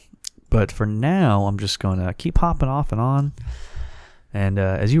But for now, I'm just going to keep hopping off and on. And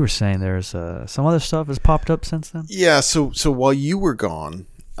as you were saying, there's some other stuff has popped up since then. Yeah, so while you were gone,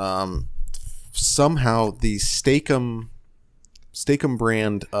 somehow the Steak-umm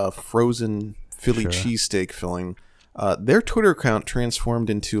brand frozen Philly cheesesteak filling, their Twitter account transformed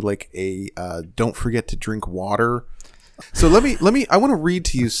into like a don't forget to drink water. So let me I want to read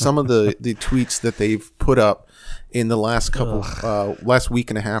to you some of the tweets that they've put up in the last last week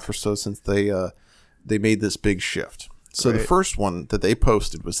and a half or so since they made this big shift. So the first one that they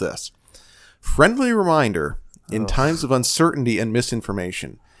posted was this: friendly reminder, in times of uncertainty and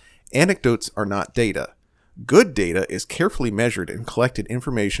misinformation, anecdotes are not data. Good data is carefully measured and collected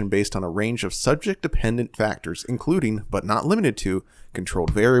information based on a range of subject-dependent factors, including, but not limited to,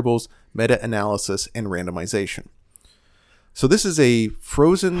 controlled variables, meta-analysis, and randomization. So this is a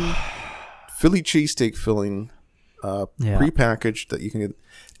frozen Philly cheesesteak filling, prepackaged that you can get.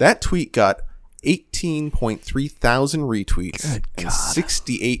 That tweet got 18.3 thousand retweets and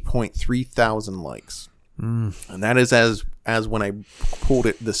 68.3 thousand likes. And that is as when I pulled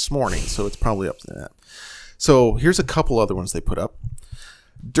it this morning, so it's probably up to that. So here's a couple other ones they put up.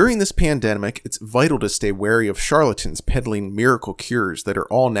 During this pandemic, it's vital to stay wary of charlatans peddling miracle cures that are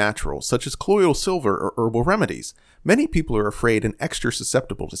all natural, such as colloidal silver or herbal remedies. Many people are afraid and extra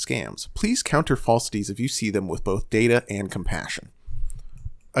susceptible to scams. Please counter falsities if you see them with both data and compassion.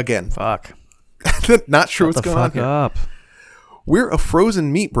 Again. Fuck. Not sure what's going on here. Up. We're a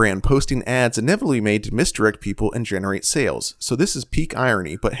frozen meat brand posting ads inevitably made to misdirect people and generate sales. So this is peak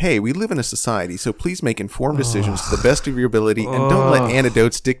irony, but hey, we live in a society, so please make informed decisions to the best of your ability and don't let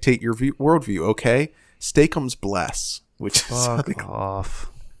anecdotes dictate your worldview, okay? Steak-umm's bless, which is something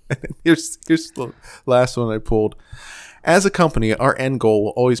off. Here's the last one I pulled. As a company, our end goal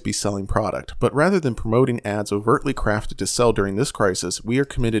will always be selling product, but rather than promoting ads overtly crafted to sell during this crisis, we are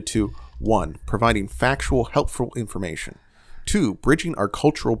committed to 1. Providing factual, helpful information. 2. Bridging our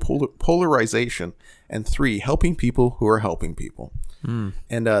cultural polarization. And 3. Helping people who are helping people. And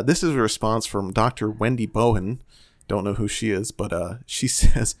this is a response from Dr. Wendy Bowen. Don't know who she is, but she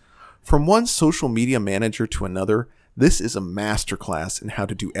says, from one social media manager to another, this is a masterclass in how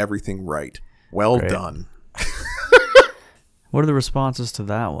to do everything right. Well done. What are the responses to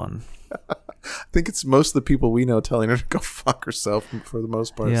that one? I think it's most of the people we know telling her to go fuck herself for the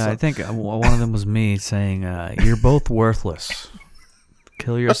most part. Yeah, so. I think one of them was me saying, you're both worthless.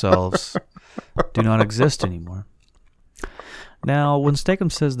 Kill yourselves. Do not exist anymore. Now, when Steak-umm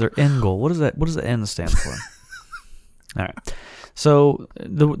says their end goal, what does the end stand for? All right. So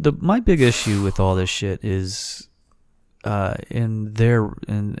my big issue with all this shit is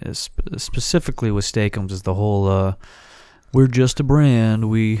specifically with Steak-umm's is the whole we're just a brand.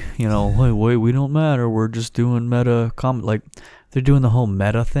 We we don't matter. We're just doing meta like they're doing the whole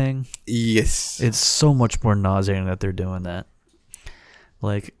meta thing. Yes. It's so much more nauseating that they're doing that.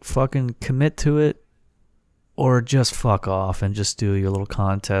 Like fucking commit to it or just fuck off and just do your little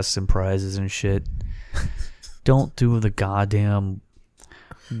contests and prizes and shit. Don't do the goddamn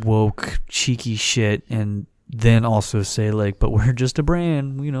woke cheeky shit and then also say like, but we're just a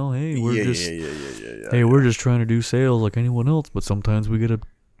brand, hey, we're just trying to do sales like anyone else, but sometimes we gotta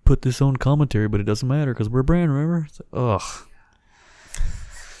put this on commentary, but it doesn't matter because we're a brand, remember? It's like,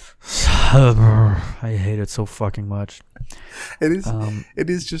 I hate it so fucking much. It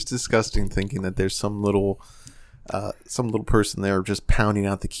is just disgusting thinking that there's some little person there just pounding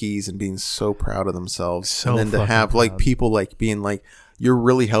out the keys and being so proud of themselves, and then to have like people like being like, you're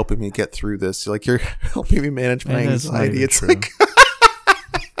really helping me get through this. Like you're helping me manage my anxiety. It's true. Like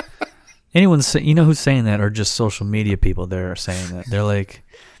who's saying that are just social media people. They're saying that they're like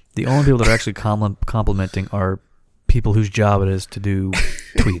the only people that are actually complimenting are people whose job it is to do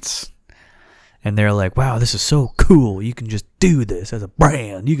tweets, and they're like, "Wow, this is so cool! You can just do this as a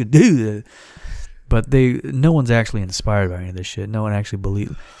brand. You can do this." But no one's actually inspired by any of this shit. No one actually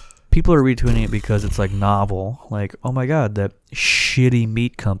believes. People are retweeting it because it's like novel. Like, oh my god, that shitty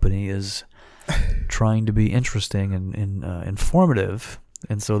meat company is trying to be interesting and informative,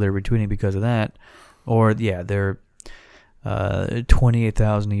 and so they're retweeting because of that. Or they're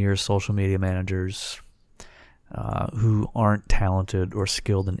 28,000 a year social media managers who aren't talented or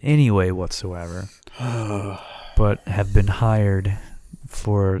skilled in any way whatsoever, but have been hired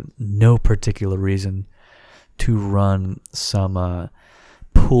for no particular reason to run some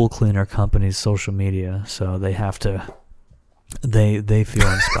pool cleaner company's social media, so they have to they feel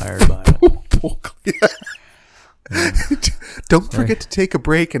inspired by it. Pool cleaner. Don't forget to take a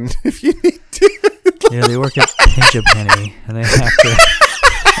break, and if you need to. Yeah, they work at Pinch a Penny, and they have to.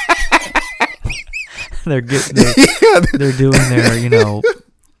 They're doing their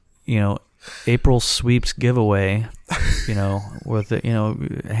April sweeps giveaway, with the,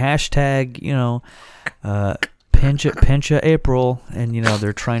 hashtag, Pincha April, and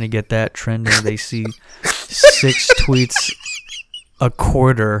they're trying to get that trending. They see 6 tweets a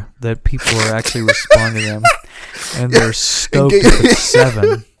quarter that people are actually responding to them, and they're stoked at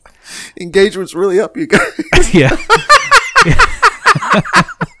 7. Engagement's really up, you guys. Yeah.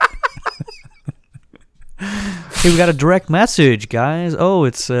 Hey, we got a direct message, guys. Oh,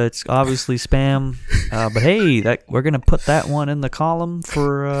 it's obviously spam, but hey, we're gonna put that one in the column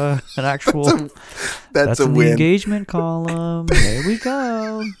for an actual. That's a in win. The engagement column. There we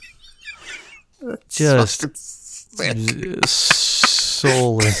go. Just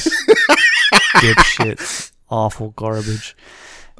soulless dipshit, awful garbage.